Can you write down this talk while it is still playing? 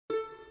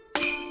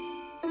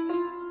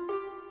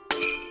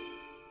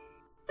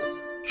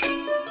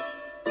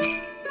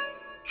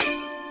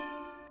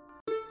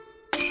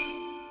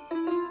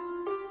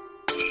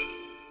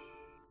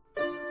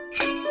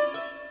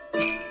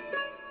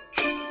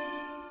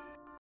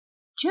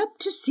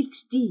Chapter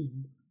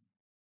 16.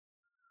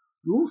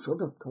 You should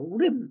have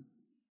told him,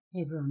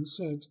 Everon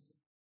said.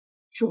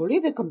 Surely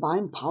the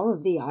combined power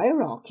of the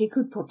hierarchy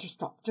could put a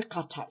stop to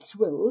Katak's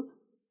will,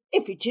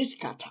 if it is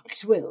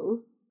Katak's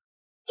will.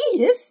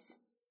 If?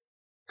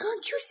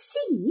 Can't you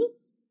see?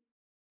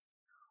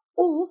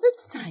 All the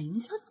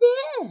signs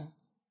are there.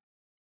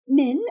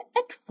 Men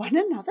at one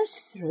another's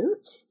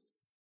throats.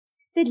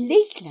 The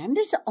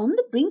Lakelanders are on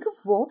the brink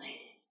of war,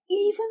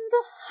 even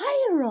the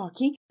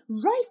hierarchy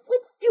rife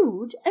with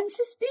feud and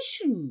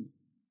suspicion.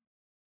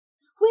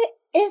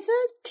 Wherever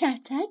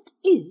Katak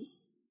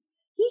is,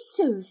 he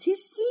sows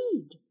his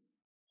seed,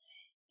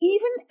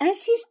 even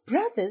as his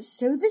brothers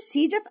sow the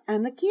seed of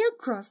anarchy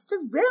across the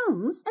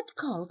realms at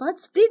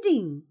Calvard's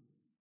bidding.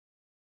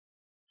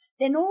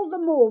 Then all the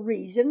more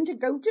reason to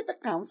go to the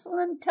council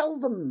and tell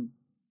them.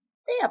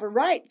 They have a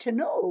right to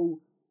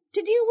know,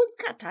 to deal with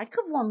Katak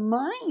of one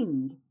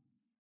mind.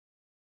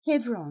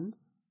 Everon,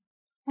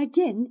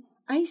 again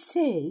I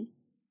say,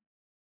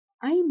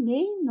 I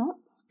may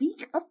not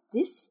speak of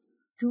this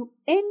to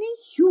any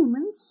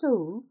human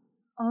soul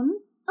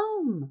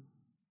unarmed.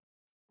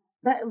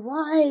 But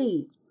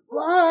why?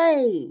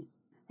 Why?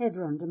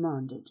 Everon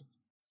demanded.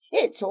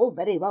 It's all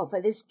very well for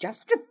this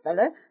Juster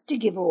fellow to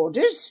give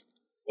orders.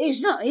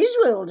 It's not his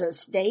world at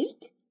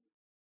stake.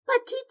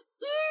 But it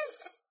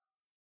is,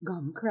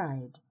 Gom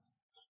cried.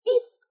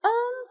 If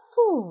Arm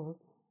fall,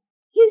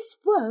 his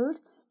world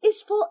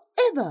is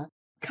forever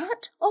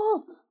cut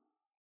off.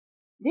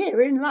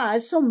 Therein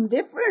lies some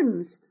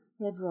difference,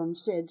 Everon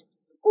said.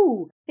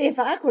 Oh, if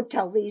I could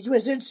tell these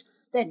wizards,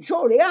 then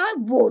surely I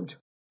would.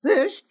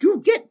 First,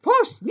 you get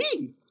past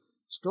me.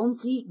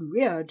 Stormfleet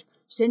reared,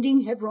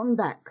 sending Everon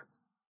back.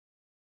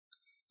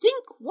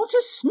 Think what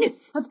a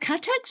sniff of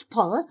Katak's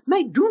power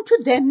might do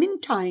to them in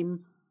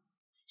time.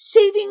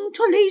 Saving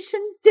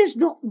Tolason, there's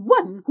not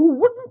one who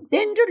wouldn't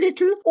bend a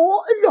little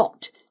or a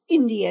lot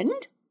in the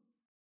end.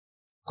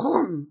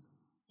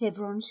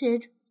 Everon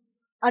said.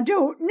 I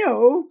don't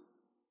know.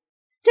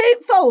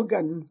 Take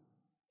Fulgon.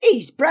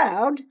 He's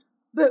proud,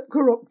 but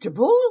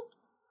corruptible.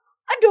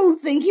 I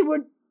don't think he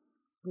would...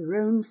 The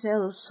roan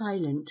fell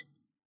silent.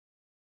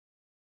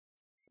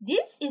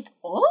 This is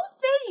all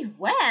very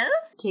well,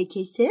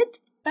 KK said,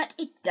 but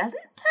it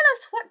doesn't tell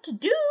us what to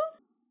do.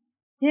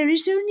 There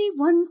is only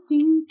one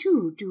thing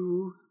to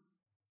do,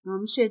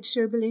 Gom said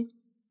soberly.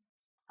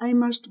 I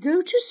must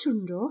go to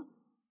Sundor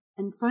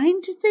and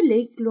find the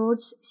Lake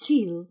Lord's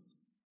seal.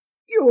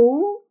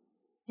 You?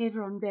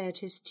 Everon bared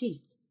his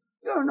teeth.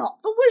 You're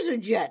not the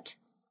wizard yet.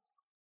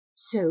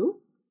 So?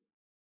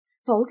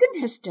 Fulgon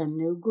has done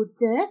no good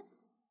there,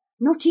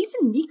 not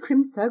even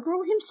Nikrim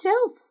Thurgrel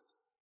himself.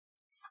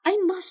 I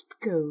must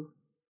go.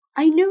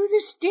 I know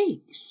the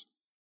stakes.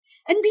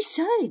 And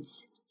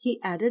besides, he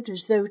added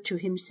as though to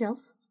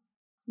himself,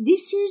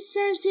 this is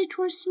as it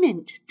was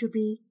meant to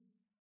be.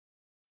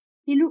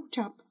 He looked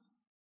up.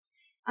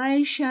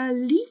 I shall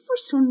leave for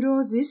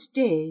Sundor this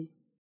day.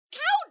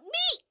 Count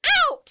me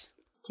out!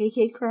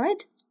 KK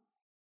cried.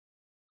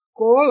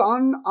 Call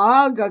on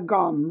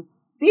Argagom.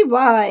 Be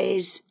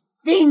wise.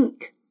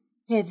 Think,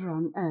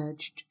 Everon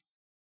urged.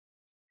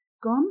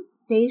 Gom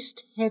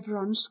faced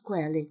Everon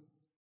squarely.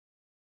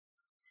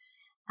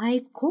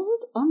 I've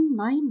called on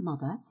my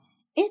mother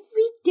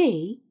every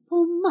day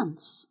for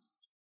months,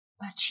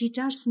 but she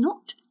does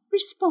not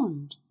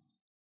respond.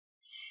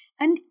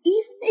 And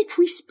even if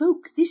we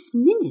spoke this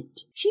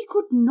minute, she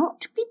could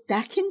not be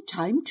back in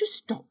time to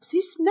stop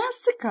this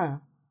massacre.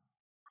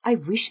 I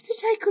wish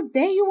that I could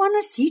bear you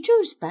on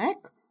Aceto's back,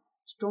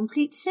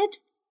 Stormfleet said.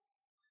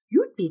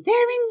 You'd be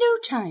there in no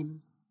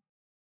time.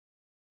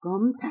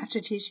 Gom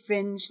patted his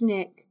friend's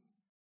neck.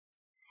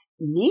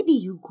 Maybe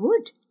you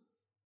could,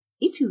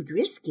 if you'd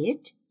risk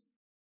it.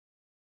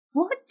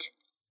 What?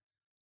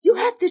 You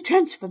have the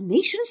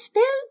transformation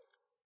spell?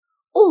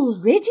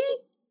 Already?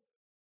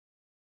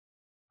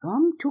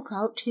 Gom took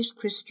out his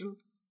crystal,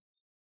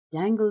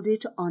 dangled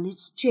it on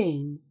its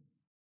chain.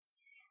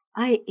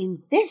 I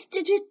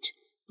invested it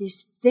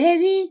this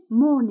very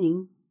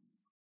morning.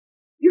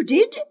 You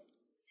did?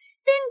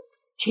 Then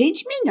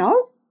change me now.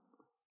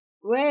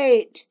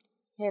 Wait,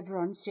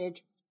 Everon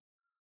said.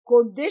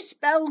 Could this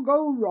spell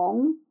go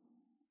wrong?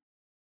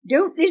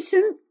 Don't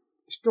listen,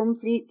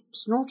 Stormfleet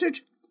snorted.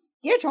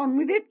 Get on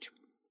with it.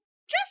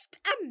 Just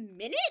a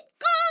minute,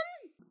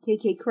 Gom,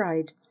 KK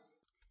cried.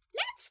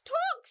 Let's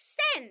talk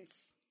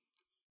sense.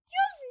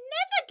 You'll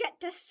never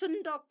get to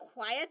Sundor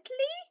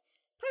quietly,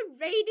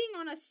 parading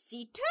on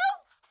Aceto.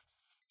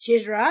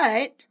 She's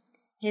right,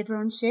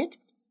 Everon said.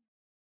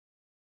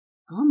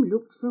 Gom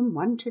looked from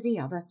one to the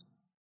other,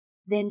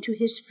 then to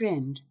his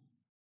friend.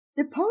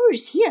 The power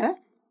is here.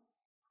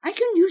 I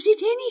can use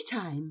it any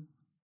time.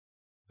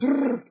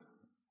 Brr,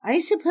 I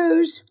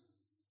suppose.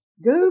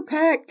 Go,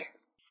 Pack.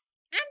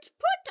 And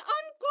put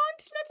on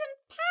gauntlet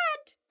and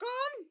pad,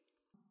 Gom,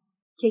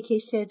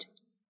 KK said.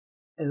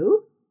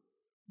 Oh,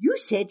 you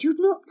said you'd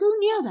not go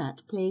near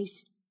that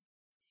place.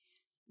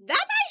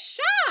 That I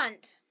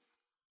shan't.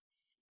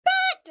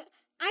 But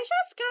I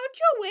shall scout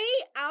your way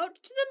out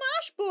to the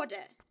marsh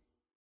border.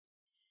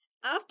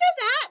 After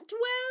that,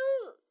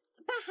 well,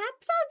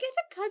 perhaps I'll get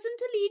a cousin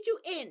to lead you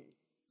in.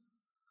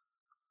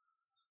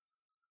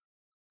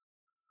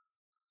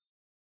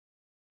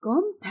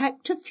 Gom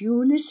packed a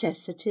few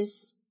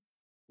necessities: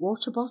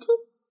 water bottle,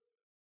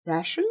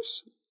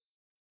 rations,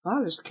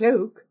 Vala's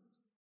cloak,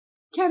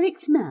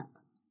 Carrick's map.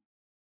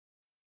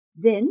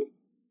 Then,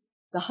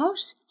 the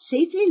house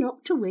safely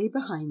locked away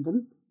behind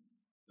them,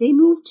 they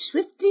moved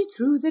swiftly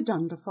through the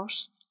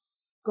Dunderfoss,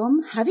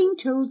 Gom having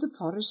told the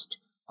forest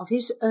of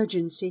his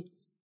urgency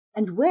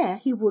and where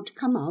he would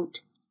come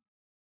out.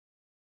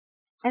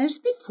 As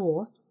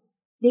before,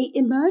 they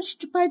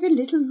emerged by the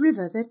little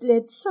river that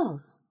led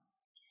south,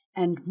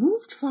 and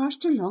moved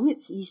fast along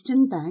its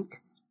eastern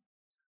bank,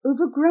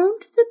 over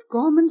ground that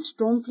Gom and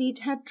Stormfleet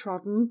had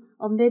trodden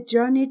on their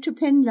journey to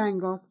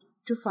Penlangoth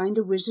to find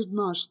a wizard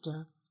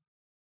master.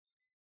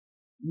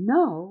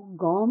 Now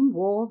Gom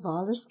wore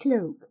Vala's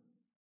cloak,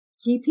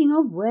 keeping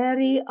a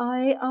wary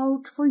eye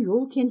out for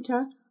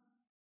Yulkinta,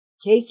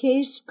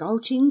 KK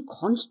scouting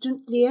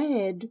constantly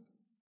ahead.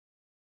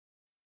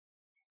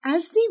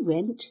 As they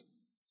went,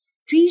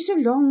 trees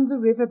along the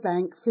river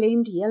bank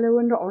flamed yellow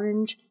and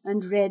orange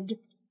and red,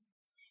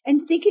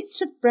 and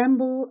thickets of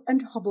bramble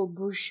and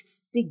hobblebush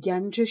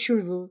began to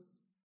shrivel.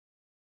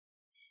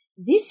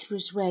 "This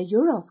was where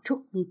Yurov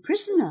took me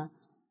prisoner,"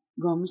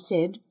 Gom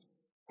said,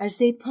 as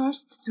they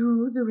passed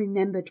through the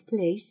remembered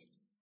place.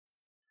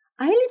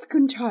 "Eilif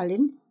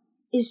Kuntalin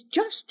is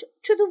just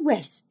to the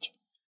west,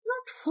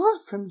 not far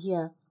from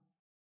here."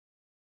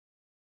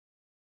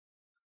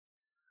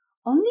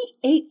 On the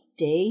 8th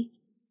day,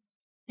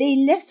 they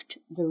left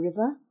the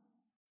river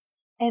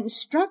and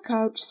struck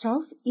out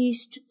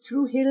southeast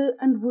through hill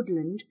and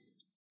woodland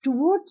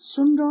towards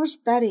Sundor's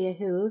barrier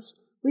hills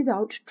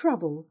without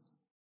trouble,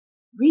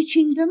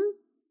 reaching them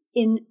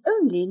in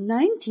only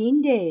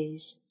 19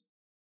 days.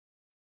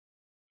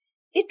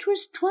 It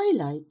was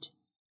twilight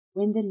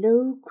when the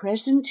low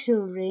crescent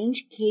hill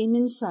range came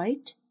in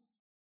sight,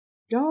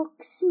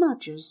 dark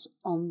smudges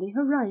on the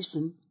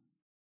horizon.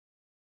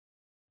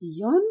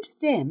 Beyond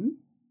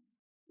them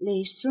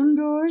lay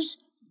Sundor's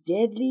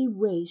deadly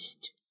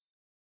waste.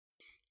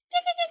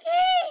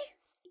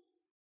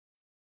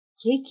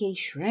 KK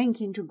shrank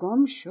into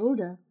Gom's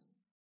shoulder.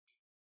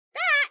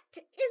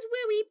 That is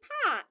where we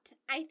part,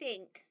 I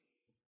think.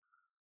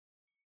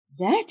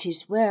 "That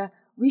is where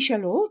we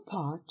shall all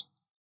part.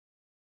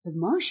 The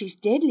marsh is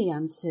deadly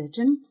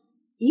uncertain,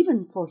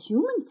 even for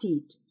human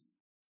feet.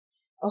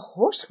 A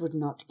horse would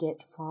not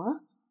get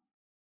far.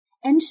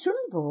 And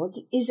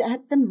Sundborg is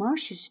at the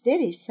marsh's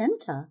very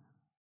centre.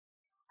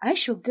 I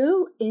shall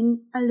go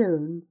in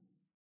alone."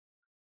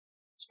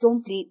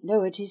 Stormfleet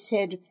lowered his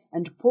head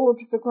and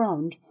pawed the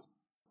ground.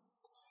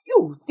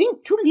 "You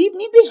think to leave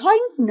me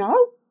behind now?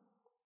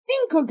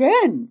 Think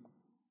again."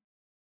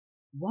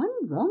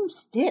 "One wrong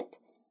step,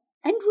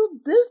 and we'll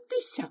both be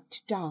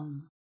sucked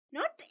down."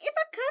 Not if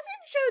a cousin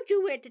showed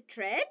you where to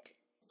tread.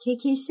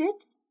 KK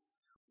said.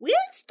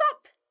 "We'll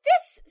stop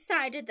this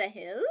side of the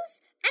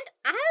hills, and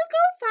I'll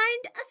go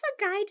find us a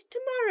guide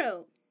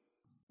tomorrow."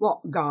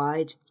 "What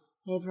guide?"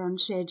 Evron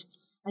said,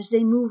 as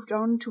they moved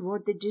on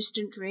toward the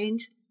distant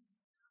range.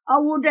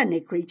 "How would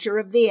any creature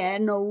of the air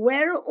know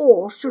where a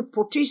horse should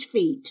put his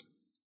feet?"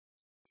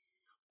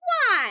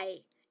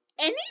 "Why,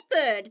 any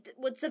bird that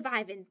would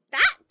survive in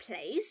that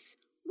place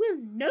will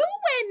know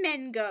where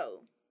men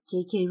go,"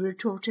 KK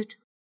retorted.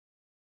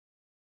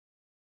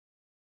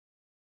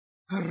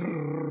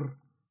 Brrr.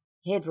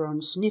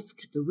 Evron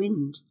sniffed the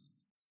wind.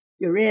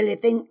 "You really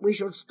think we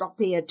should stop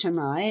here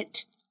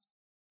tonight?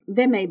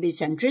 There may be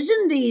sentries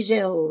in these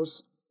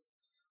hills.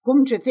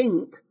 Come to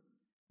think,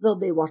 there'll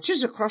be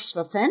watchers across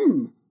the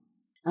fen.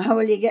 How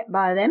will you get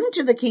by them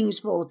to the king's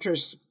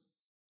fortress?"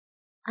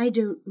 "I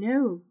don't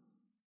know."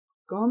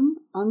 Gom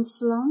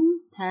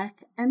unslung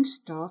pack and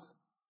staff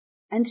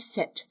and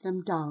set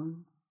them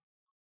down.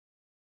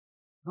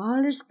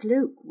 Vala's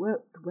cloak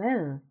worked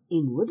well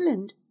in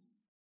woodland,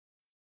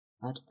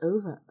 but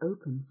over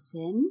open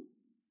fen?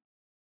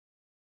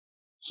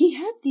 He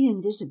had the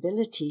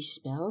invisibility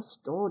spell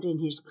stored in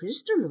his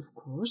crystal, of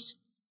course,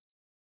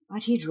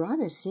 but he'd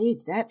rather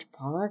save that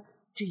power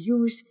to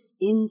use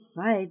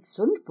inside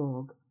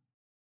Sundborg.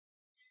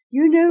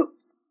 "You know,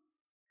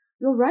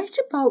 you're right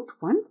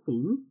about one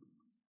thing,"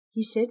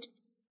 he said.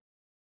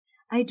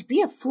 "I'd be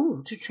a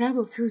fool to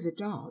travel through the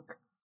dark.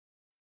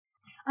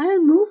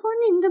 I'll move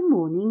on in the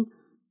morning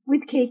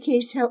with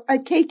KK's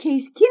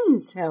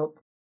kin's help,"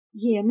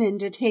 he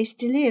amended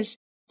hastily as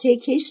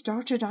KK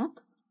started up.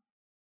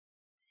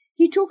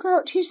 He took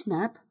out his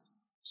map,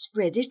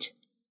 spread it,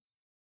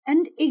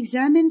 and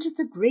examined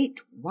the great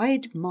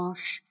wide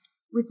marsh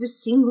with the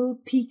single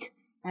peak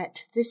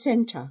at the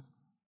centre.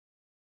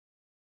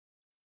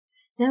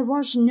 There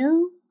was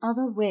no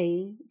other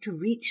way to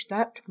reach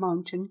that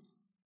mountain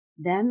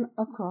than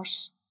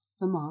across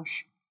the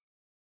marsh.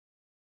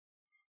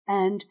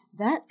 And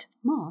that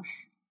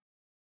marsh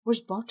was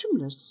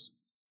bottomless,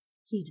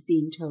 he'd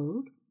been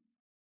told.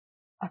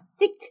 A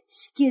thick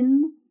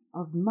skin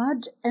of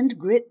mud and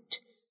grit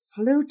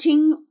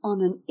floating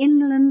on an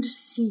inland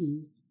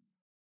sea.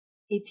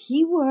 If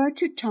he were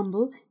to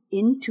tumble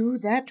into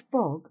that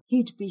bog,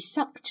 he'd be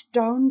sucked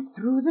down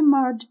through the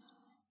mud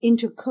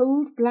into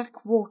cold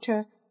black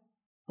water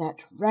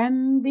that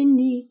ran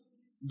beneath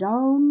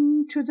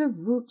down to the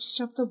roots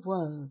of the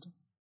world.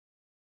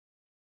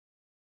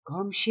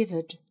 Gom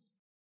shivered,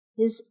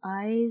 his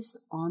eyes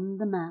on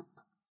the map.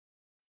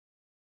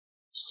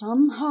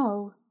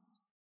 Somehow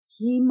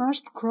he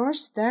must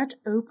cross that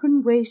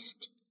open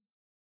waste,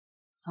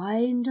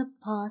 find a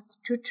path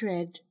to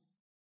tread.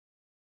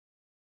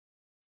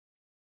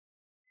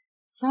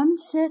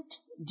 Sunset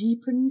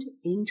deepened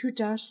into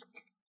dusk.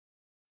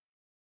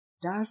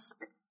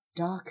 Dusk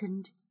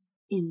darkened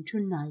into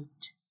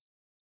night.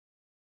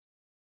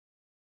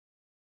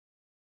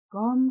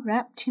 Gom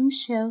wrapped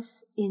himself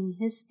in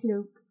his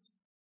cloak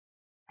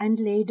and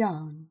lay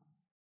down,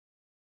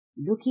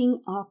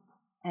 looking up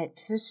at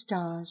the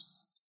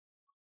stars.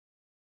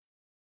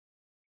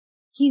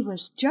 He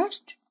was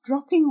just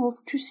dropping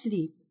off to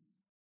sleep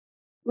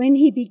when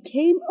he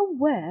became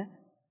aware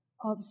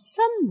of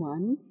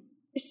someone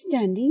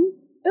standing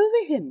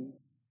over him.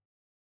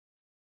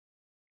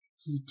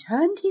 He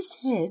turned his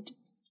head,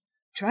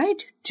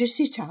 tried to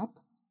sit up,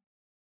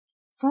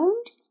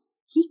 found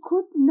he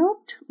could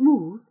not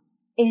move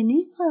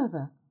any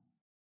further.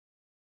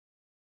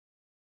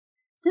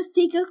 The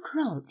figure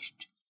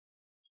crouched,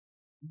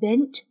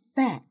 bent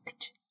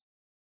backed,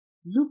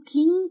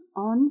 looking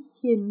on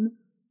him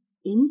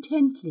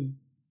intently.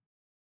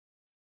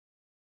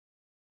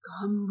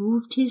 Gom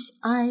moved his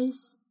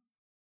eyes,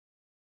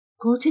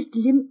 caught a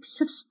glimpse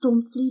of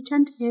Stormfleet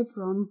and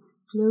Hebron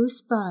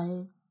close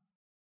by,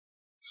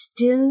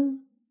 still,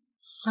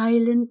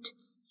 silent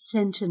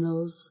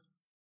sentinels.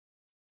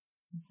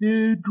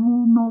 They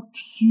do not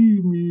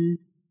see me,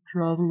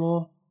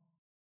 traveller.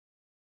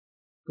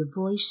 The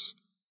voice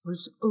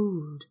was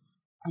old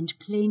and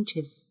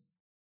plaintive.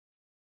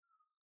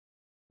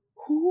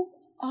 Who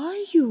are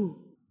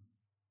you?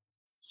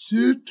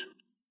 Sit,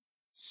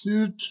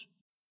 sit.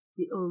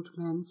 The old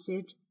man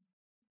said.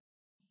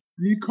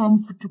 Be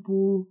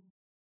comfortable.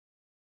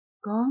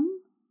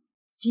 Gom,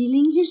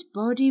 feeling his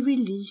body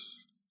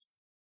release,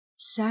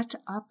 sat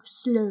up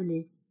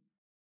slowly.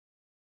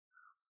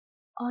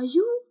 Are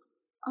you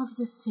of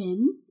the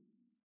Fen?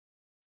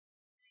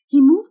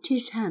 He moved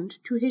his hand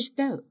to his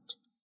belt,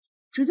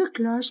 to the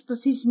clasp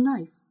of his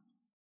knife.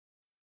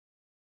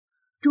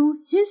 To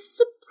his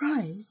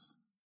surprise,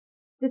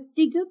 the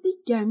figure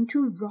began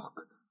to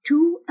rock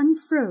to and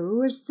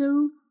fro as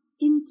though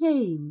in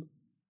pain.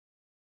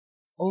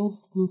 Of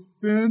the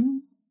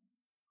Fen?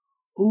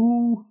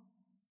 Oh,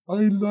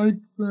 I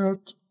like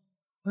that.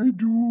 I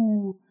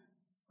do.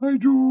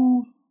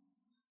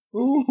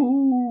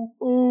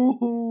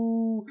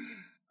 Oh,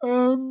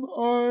 am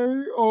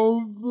I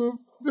of the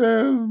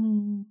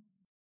Fen?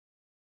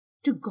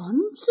 To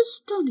Gom's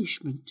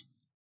astonishment,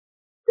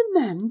 the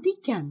man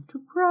began to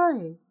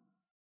cry.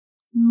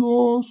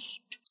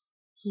 Lost,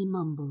 he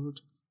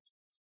mumbled.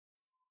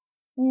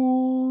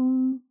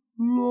 All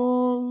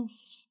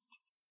lost.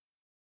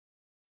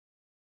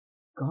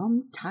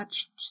 Gom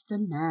touched the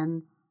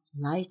man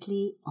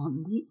lightly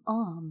on the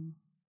arm.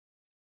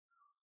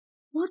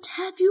 What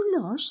have you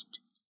lost?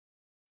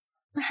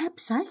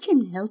 Perhaps I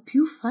can help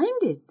you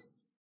find it.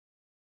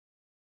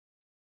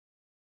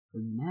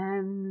 The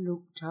man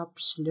looked up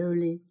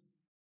slowly,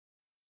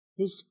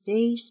 his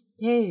face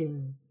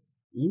pale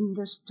in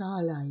the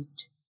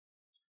starlight,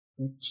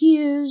 the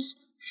tears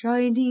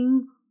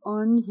shining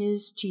on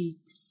his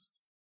cheeks.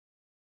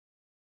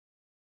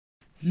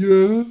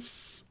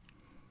 Yes,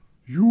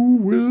 you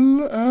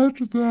will add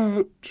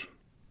that.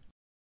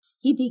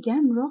 He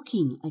began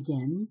rocking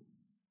again,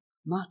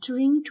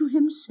 muttering to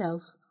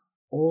himself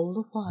all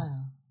the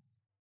while.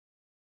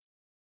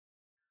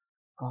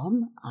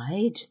 Gom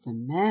eyed the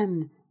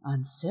man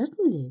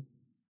uncertainly.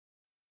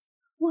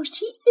 Was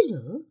he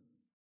ill?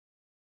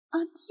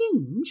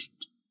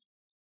 Unhinged?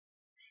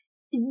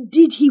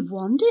 Did he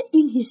wander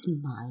in his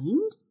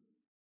mind?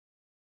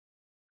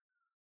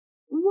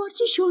 What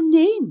is your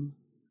name,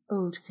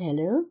 old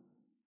fellow?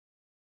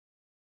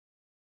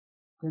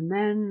 The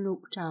man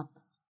looked up.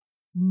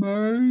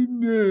 My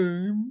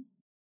name?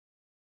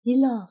 He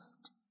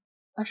laughed,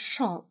 a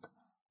sharp,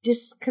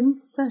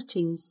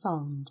 disconcerting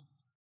sound.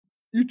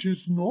 It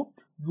is not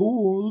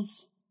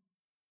yours.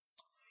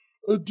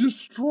 A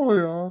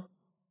destroyer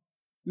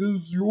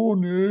is your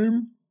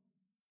name,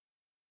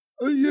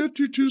 yet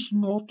it is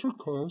not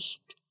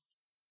accursed.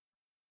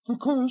 The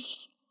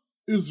curse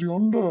is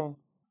yonder.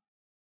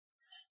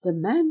 The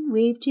man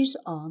waved his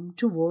arm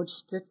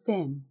towards the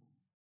Fen.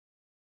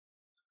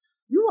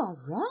 You are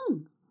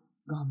wrong,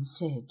 Gom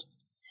said.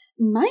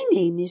 My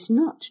name is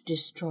not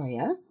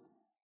Destroyer.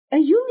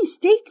 You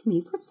mistake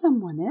me for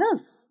someone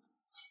else.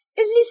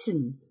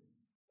 Listen,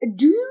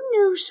 do you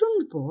know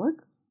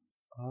Sundborg?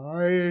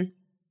 Aye,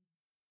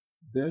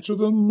 better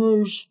than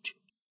most,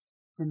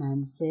 the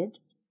man said.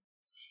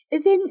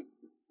 Then,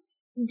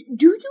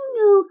 do you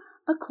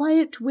know a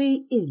quiet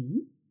way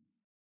in?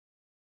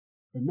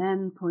 The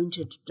man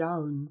pointed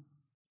down.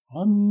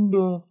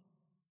 Under,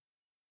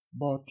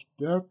 but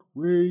that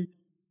way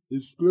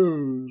is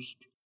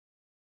closed.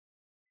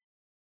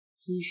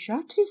 He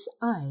shut his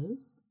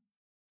eyes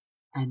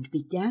and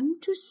began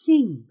to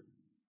sing.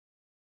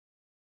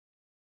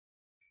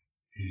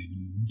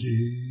 In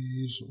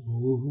days of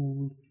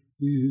old,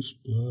 this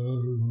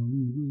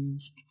barren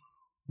waste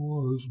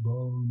was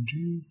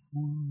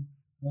bountiful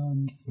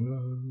and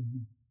fair.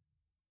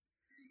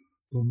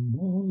 The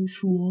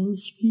marsh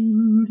was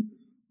filled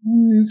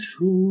with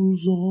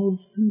shoals of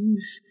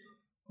fish,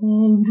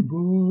 and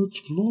birds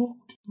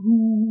flocked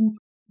through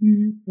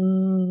the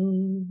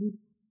air.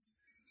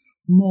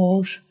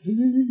 Marsh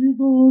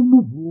Haven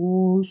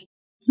was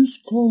this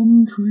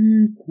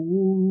country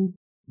called,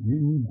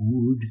 when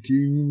good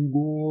King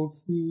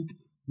Gorfrid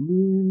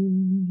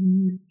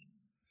reigned,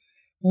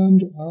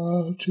 and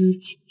at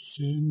its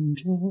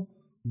centre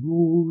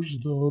rose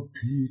the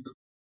peak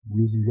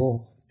with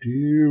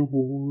lofty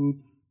wall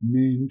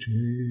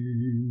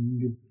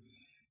maintained.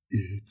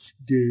 Its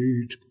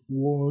gate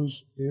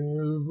was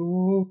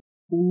ever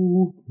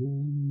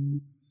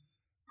open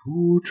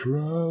to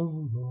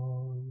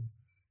traveller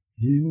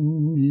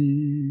in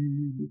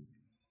need.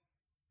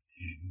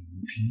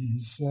 In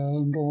peace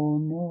and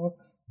honour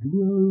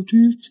dwelt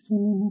its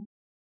folk,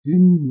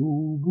 in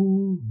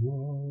noble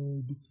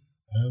word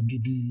and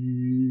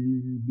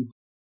deed,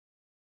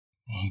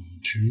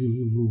 until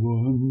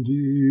one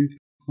day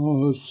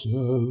a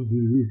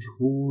savage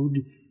horde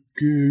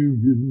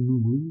came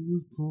in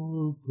with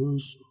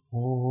purpose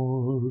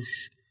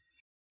harsh.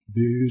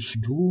 They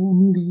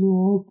stormed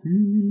the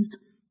peak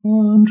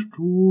and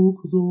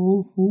took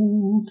the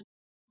folk,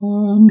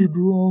 and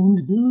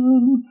drowned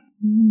them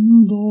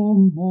in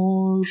the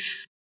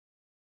marsh.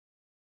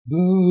 The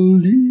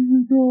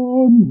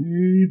leader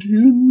made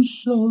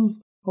himself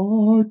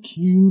a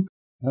king,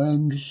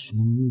 and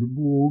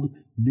Sundborg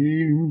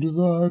named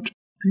that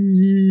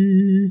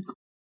peak.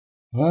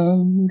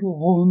 And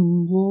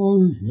on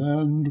the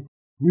land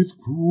with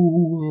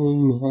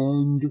cruel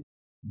hand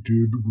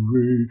did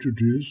great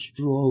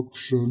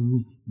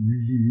destruction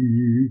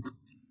wreak.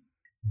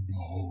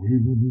 Now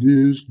in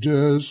this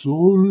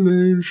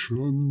desolation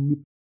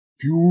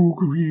few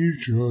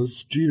creatures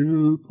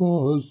still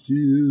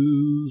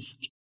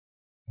persist,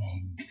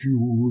 and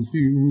few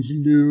things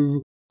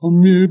live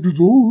amid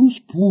those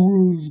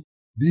pools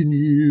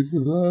beneath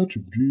that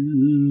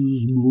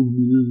dismal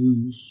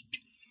mist.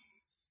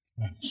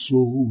 And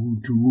so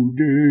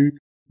today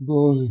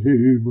the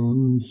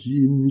haven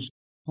seems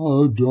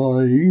a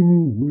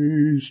dying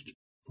waste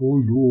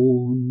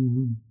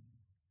forlorn,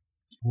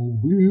 a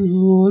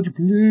withered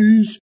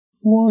place,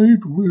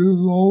 quite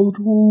without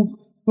hope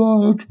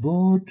that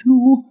but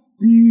to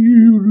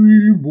be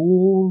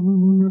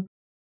reborn.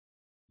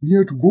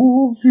 Yet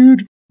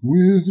Gorfrid,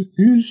 with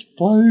his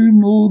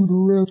final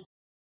breath,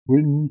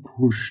 when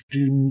pushed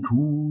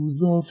into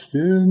the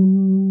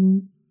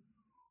fen,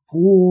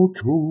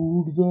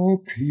 foretold the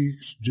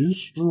peak's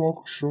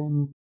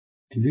destruction,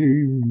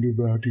 claimed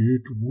that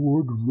it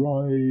would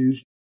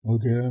rise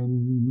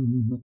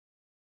again.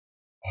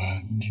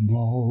 And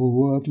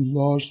now at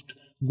last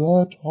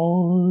that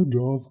hour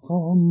doth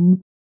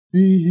come, the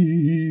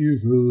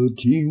evil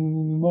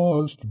king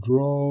must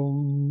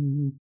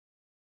drown.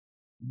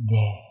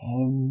 The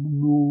hand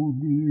no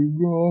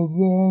bigger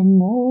than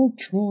a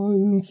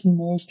child's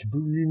must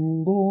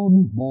bring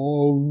the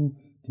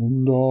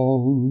mountain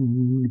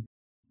down.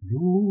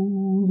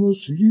 Lo, the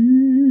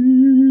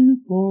sleeper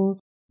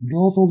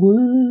doth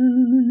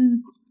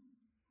awake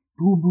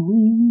to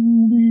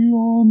bring thee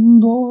on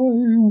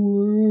thy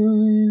way,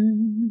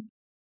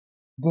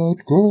 that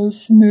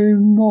curse may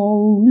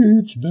now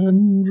its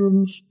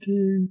vengeance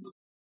take,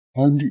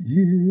 and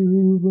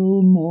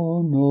evil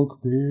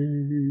monarch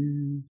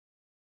pay.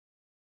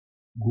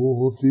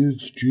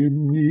 Gorfrid's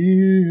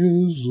chimney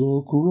is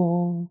a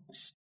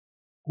crux,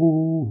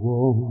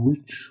 over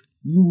which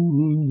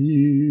you'll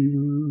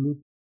kneel.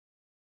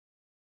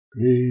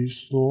 Place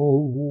the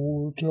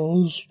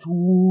waters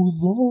to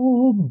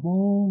the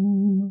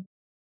bung,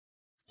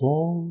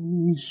 for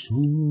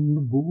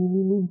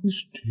Sundborg's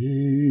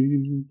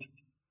tale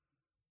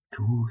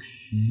to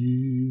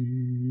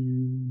hear.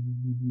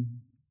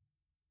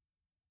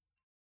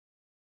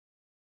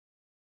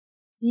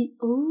 The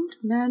old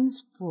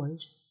man's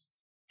voice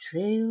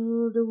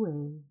trailed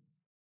away,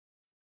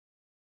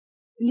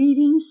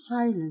 leaving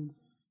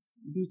silence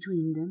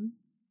between them.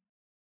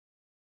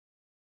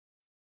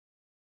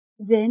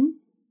 Then,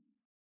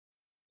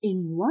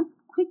 in one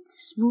quick,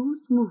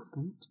 smooth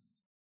movement,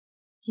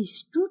 he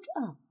stood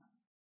up,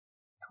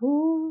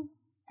 tall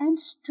and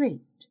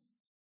straight,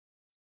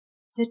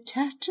 the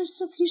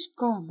tatters of his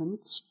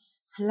garments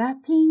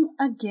flapping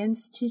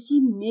against his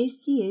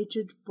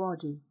emaciated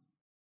body.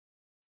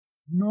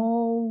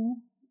 Now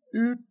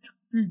it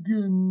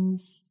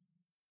begins,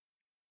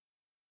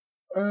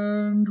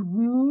 and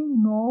will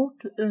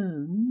not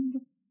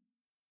end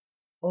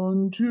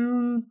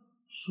until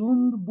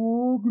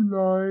Sundborg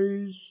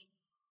lies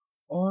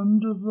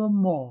under the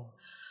marsh.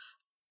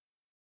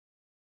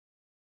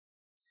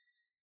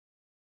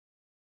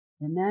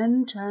 The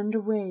man turned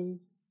away,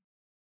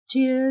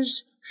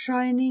 tears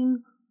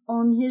shining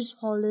on his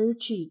hollow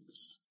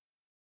cheeks.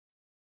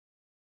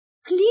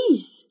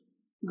 "Please,"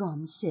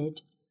 Gom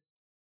said,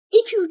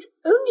 "if you'd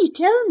only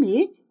tell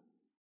me."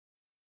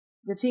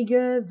 The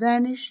figure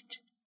vanished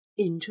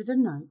into the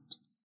night.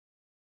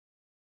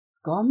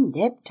 Gom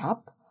leapt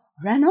up,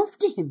 ran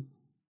after him.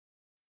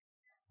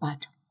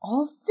 But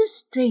of the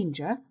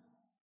stranger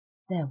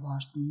there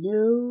was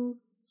no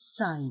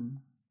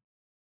sign.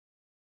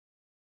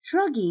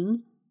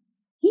 Shrugging,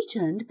 he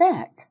turned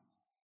back.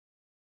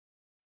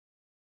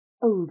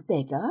 Old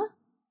beggar?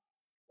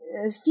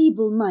 A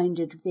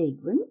feeble-minded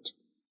vagrant?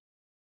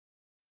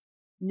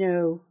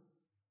 No,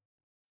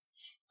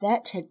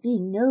 that had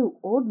been no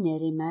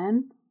ordinary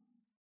man.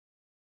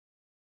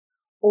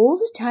 All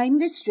the time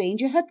the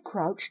stranger had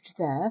crouched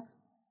there,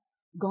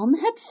 Gom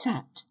had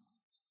sat,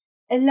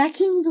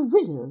 lacking the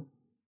will,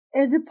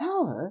 the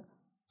power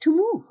to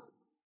move.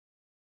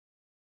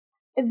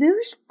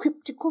 Those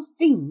cryptical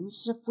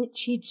things of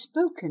which he'd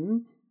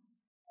spoken,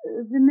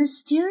 the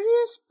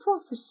mysterious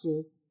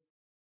prophecy.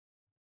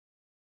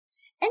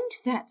 And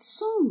that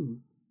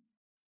song,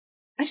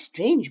 a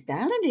strange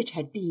ballad it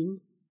had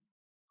been,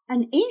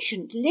 an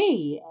ancient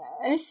lay,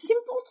 a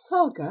simple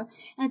saga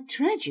of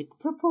tragic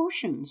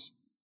proportions.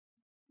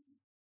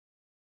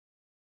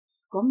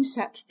 Gom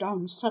sat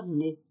down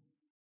suddenly.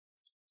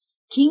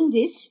 King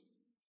this,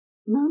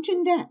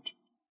 mountain that,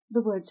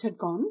 the words had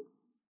gone.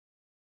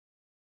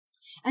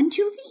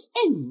 Until the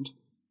end,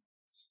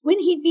 when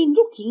he'd been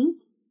looking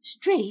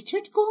straight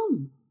at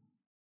Gom.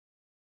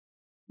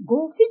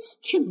 Gorfyd's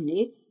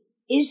chimney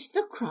is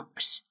the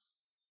crux,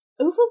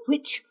 over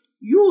which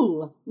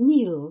you'll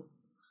kneel.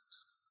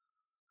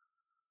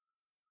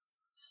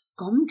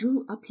 Gom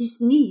drew up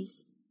his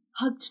knees,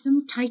 hugged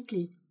them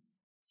tightly,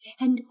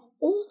 and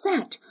all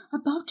that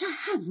about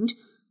a hand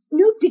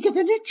no bigger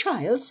than a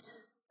child's,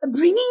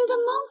 bringing the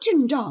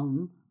mountain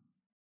down.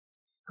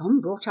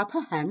 Gom brought up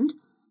a hand,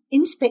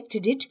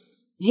 inspected it,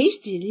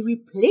 hastily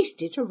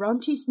replaced it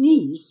around his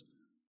knees.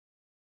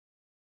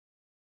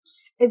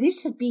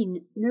 This had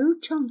been no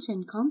chance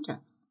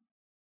encounter.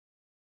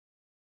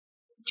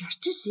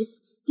 Just as if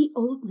the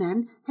old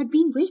man had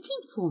been waiting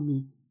for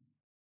me.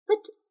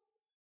 But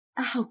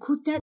how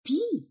could that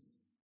be?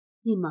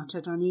 He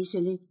muttered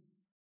uneasily.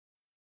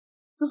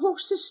 The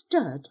horses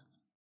stirred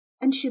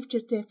and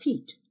shifted their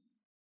feet.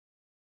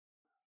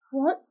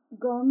 "What,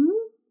 Gom?"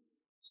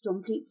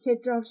 Stormfleet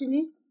said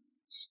drowsily.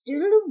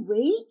 "Still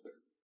awake?"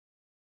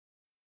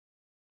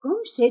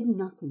 Gom said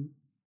nothing.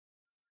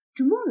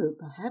 Tomorrow,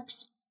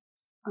 perhaps,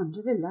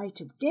 under the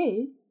light of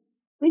day,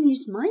 when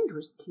his mind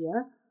was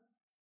clear,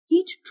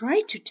 he'd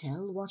try to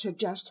tell what had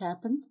just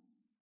happened.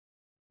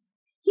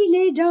 He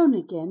lay down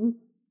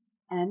again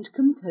and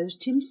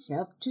composed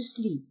himself to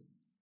sleep.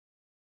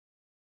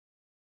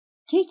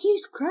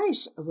 Keike's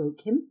cries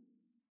awoke him.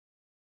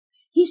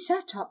 He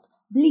sat up,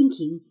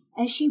 blinking,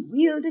 as she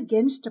wheeled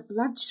against a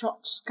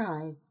bloodshot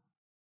sky.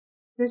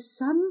 The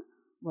sun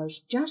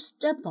was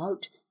just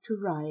about to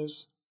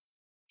rise.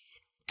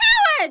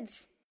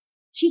 "Cowards!"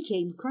 She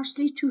came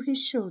crossly to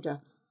his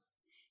shoulder.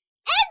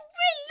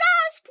 "Every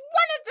last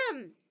one of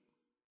them!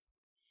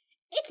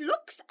 It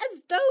looks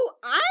as though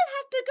I'll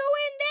have to go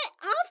in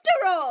there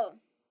after all."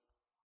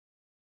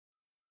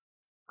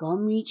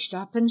 Gom reached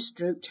up and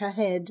stroked her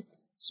head,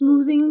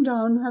 smoothing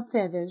down her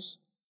feathers.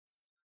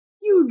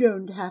 "You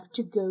don't have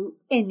to go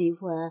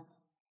anywhere.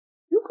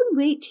 You can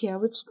wait here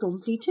with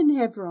Stormfleet and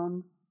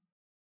Hebron."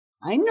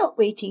 "I'm not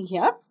waiting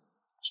here,"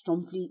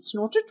 Stormfleet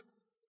snorted.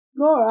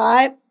 "All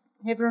right,"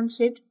 Hebron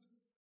said.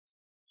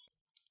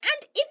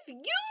 "And if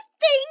you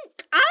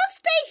think I'll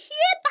stay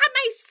here by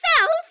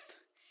myself,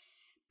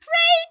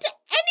 pray to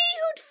any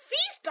who'd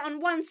feast on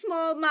one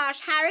small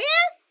marsh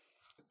harrier,"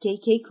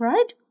 Keike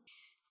cried.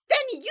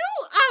 "then you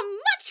are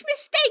much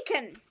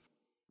mistaken."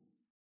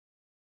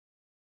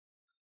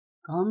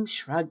 Gom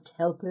shrugged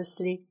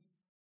helplessly.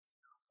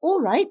 "All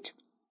right,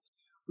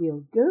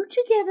 we'll go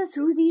together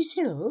through these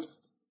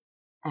hills,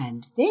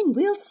 and then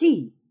we'll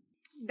see."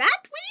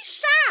 "That we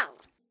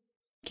shall,"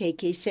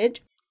 Keike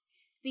said.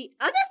 "The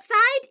other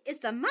side is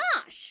the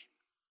marsh.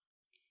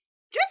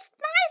 Just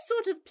my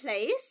sort of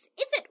place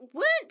if it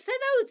weren't for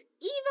those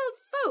evil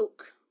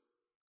folk."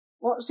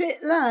 "What's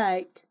it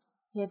like?"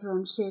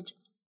 Hebron said.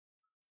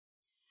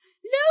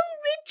 "Low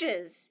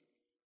ridges,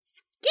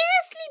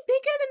 scarcely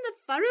bigger than the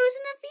furrows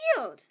in a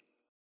field.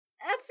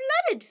 A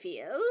flooded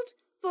field,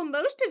 for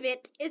most of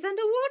it is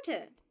under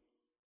water.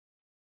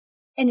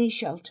 "Any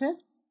shelter?"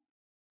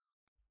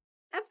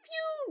 A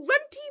few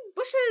runty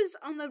bushes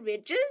on the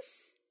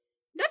ridges,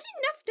 not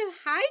enough to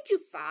hide you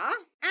far,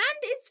 and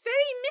it's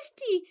very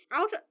misty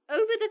out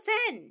over the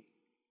fen.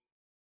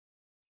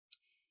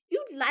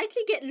 You'd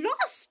likely get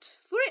lost,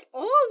 for it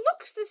all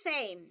looks the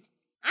same.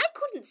 I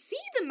couldn't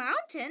see the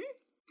mountain.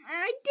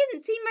 I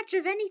didn't see much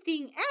of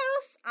anything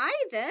else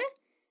either,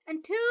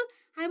 until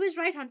I was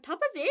right on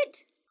top of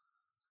it."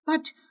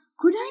 "But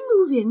could I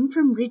move in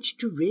from ridge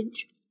to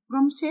ridge?"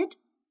 Gom said.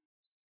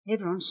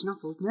 Hebron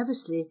snuffled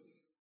nervously.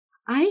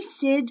 "I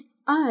said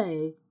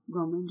I,"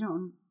 Gom went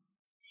on.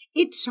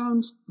 It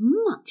sounds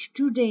much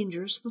too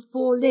dangerous for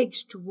 4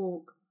 legs to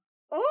walk.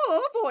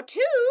 Or for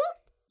 2.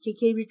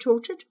 Kiki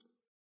retorted.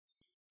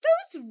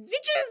 Those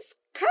ridges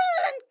curl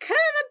and curve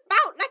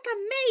about like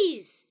a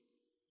maze.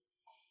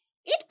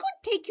 It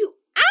could take you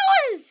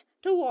hours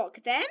to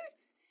walk them,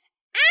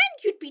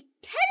 and you'd be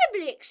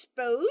terribly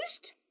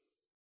exposed.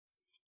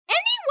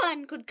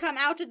 Anyone could come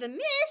out of the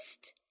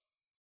mist,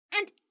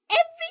 and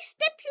every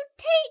step you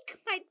take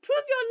might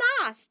prove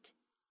your last.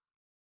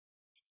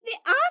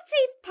 There are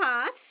safe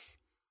paths,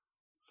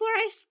 for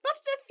I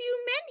spotted a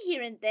few men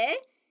here and there,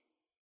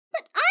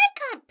 but I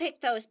can't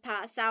pick those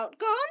paths out,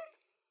 Gom.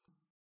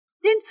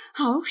 Then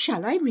how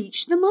shall I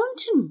reach the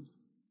mountain?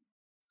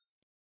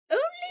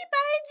 Only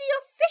by the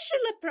official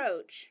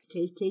approach,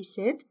 Kiki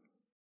said.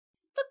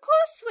 the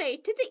causeway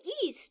to the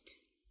east.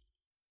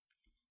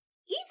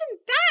 Even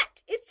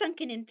that is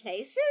sunken in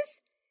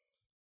places,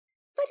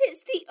 but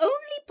it's the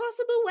only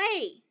possible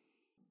way.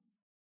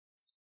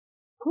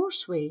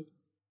 Causeway.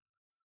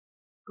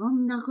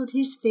 Gom knuckled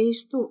his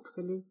face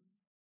thoughtfully.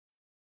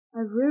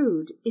 A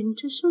road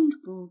into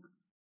Sundborg.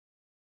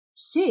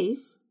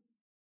 Safe,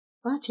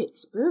 but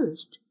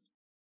exposed.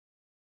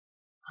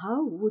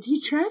 How would he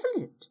travel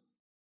it?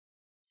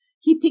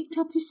 He picked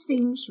up his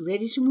things,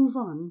 ready to move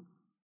on.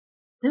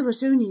 There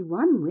was only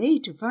one way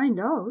to find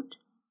out.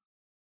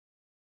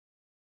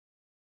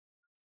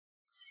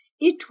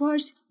 It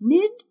was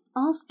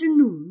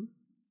mid-afternoon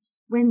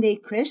when they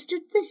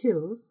crested the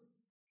hills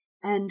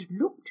and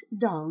looked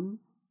down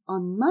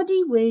on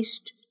muddy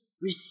waste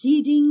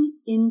receding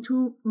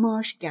into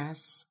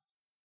Marshgas.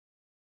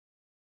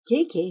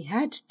 Keke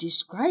had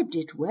described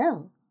it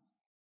well.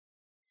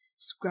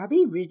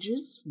 Scrubby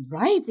ridges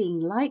writhing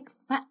like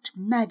fat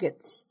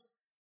maggots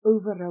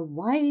over a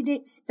wide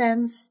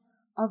expanse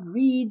of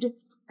reed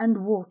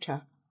and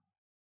water.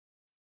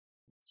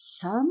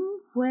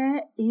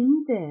 Somewhere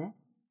in there,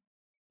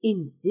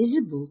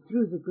 invisible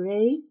through the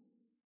grey,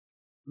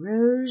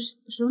 rose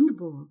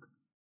Sundborg,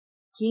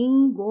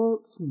 King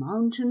Galt's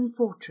mountain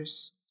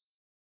fortress.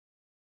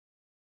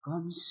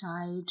 Gom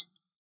sighed.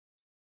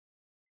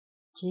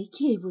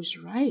 Keke was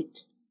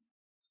right.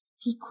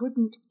 He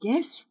couldn't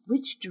guess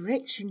which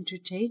direction to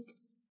take.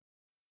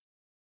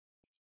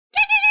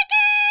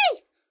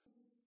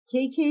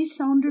 Keke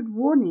sounded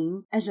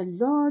warning as a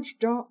large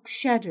dark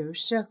shadow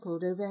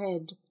circled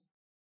overhead.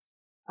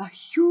 A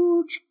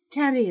huge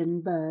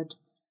carrion bird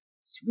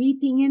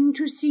sweeping in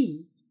to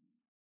sea.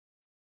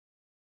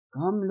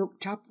 Gom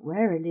looked up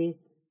warily,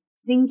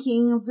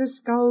 thinking of the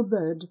skull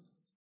bird,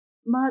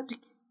 but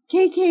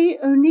Keke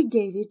only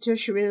gave it a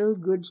shrill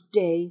good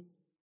day.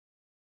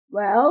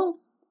 Well,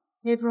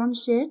 Hebron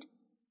said.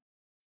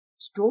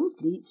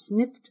 Stormfleet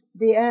sniffed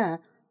the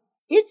air.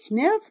 It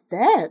smells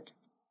bad.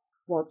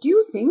 What do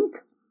you think?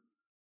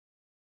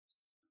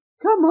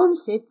 Come on,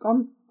 said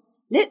Gom.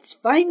 Let's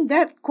find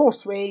that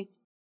causeway.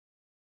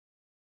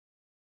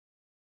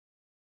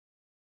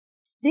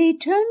 They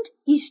turned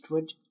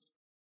eastward,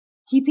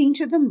 keeping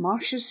to the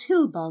marshes'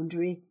 hill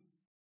boundary,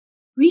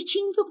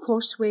 reaching the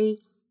causeway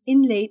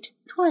in late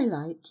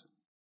twilight.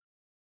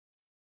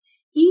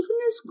 Even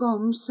as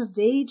Gom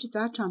surveyed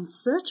that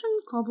uncertain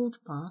cobbled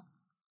path,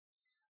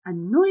 a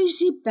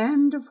noisy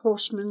band of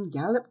horsemen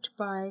galloped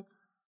by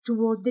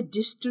toward the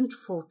distant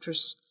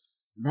fortress,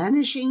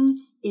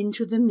 vanishing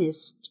into the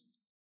mist.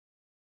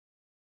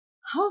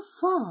 How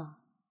far?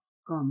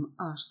 Gom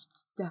asked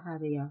the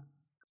harrier.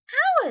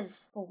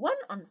 Hours for one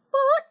on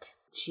foot,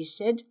 She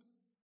said.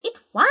 It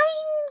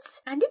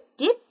winds and it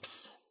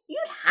dips.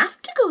 You'd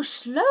have to go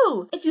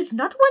slow if you'd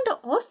not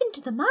wander off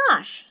into the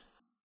marsh.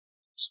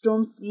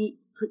 Stormfleet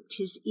pricked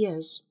his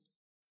ears.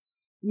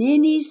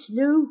 Many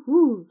slow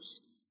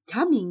hooves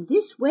coming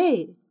this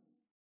way.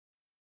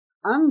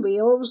 On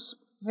wheels,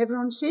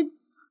 Hebron said.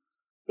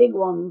 Big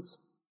ones.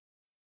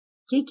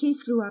 Keke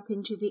flew up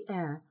into the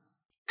air.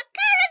 A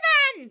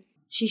caravan!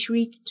 She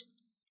shrieked.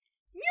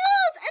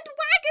 Mules and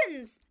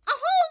wagons! A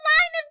whole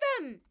line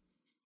of them!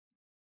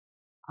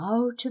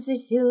 Out of the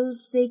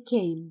hills they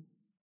came.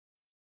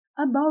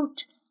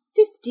 About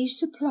 50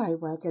 supply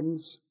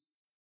wagons,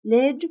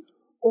 led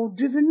or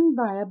driven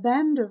by a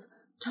band of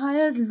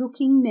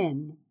tired-looking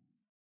men.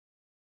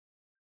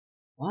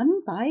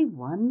 One by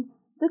one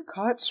the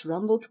carts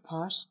rumbled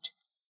past,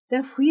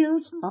 their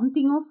wheels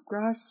bumping off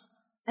grass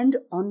and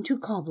onto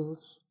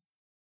cobbles.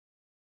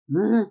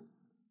 Meh.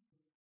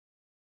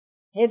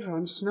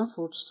 Hebron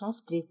snuffled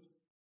softly.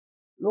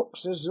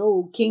 Looks as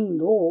though King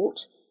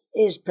Galt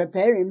is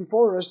preparing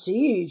for a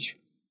siege.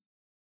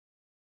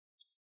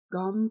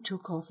 Gom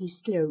took off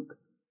his cloak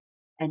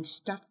and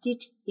stuffed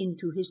it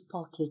into his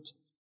pocket.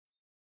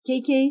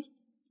 Keke,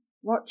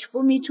 watch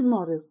for me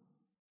tomorrow.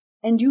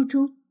 And you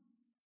two,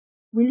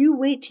 will you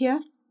wait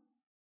here?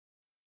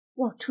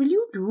 What will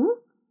you do?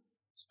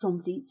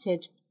 Stormfleet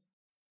said.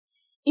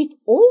 If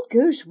all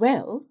goes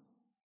well,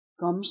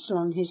 Gom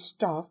slung his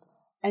staff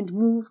and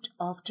moved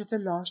after the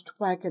last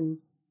wagon.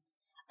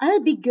 I'll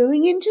be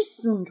going into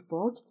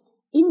Sundborg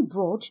in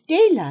broad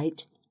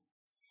daylight,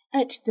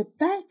 at the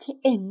back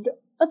end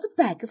of a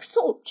bag of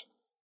salt.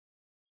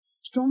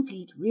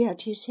 Stormfleet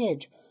reared his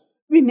head.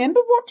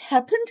 Remember what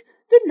happened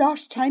the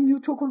last time you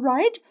took a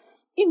ride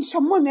in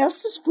someone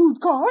else's food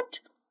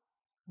cart?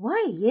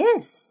 Why,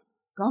 yes.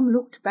 Gum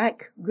looked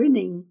back,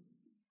 grinning.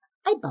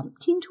 I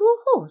bumped into a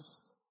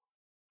horse.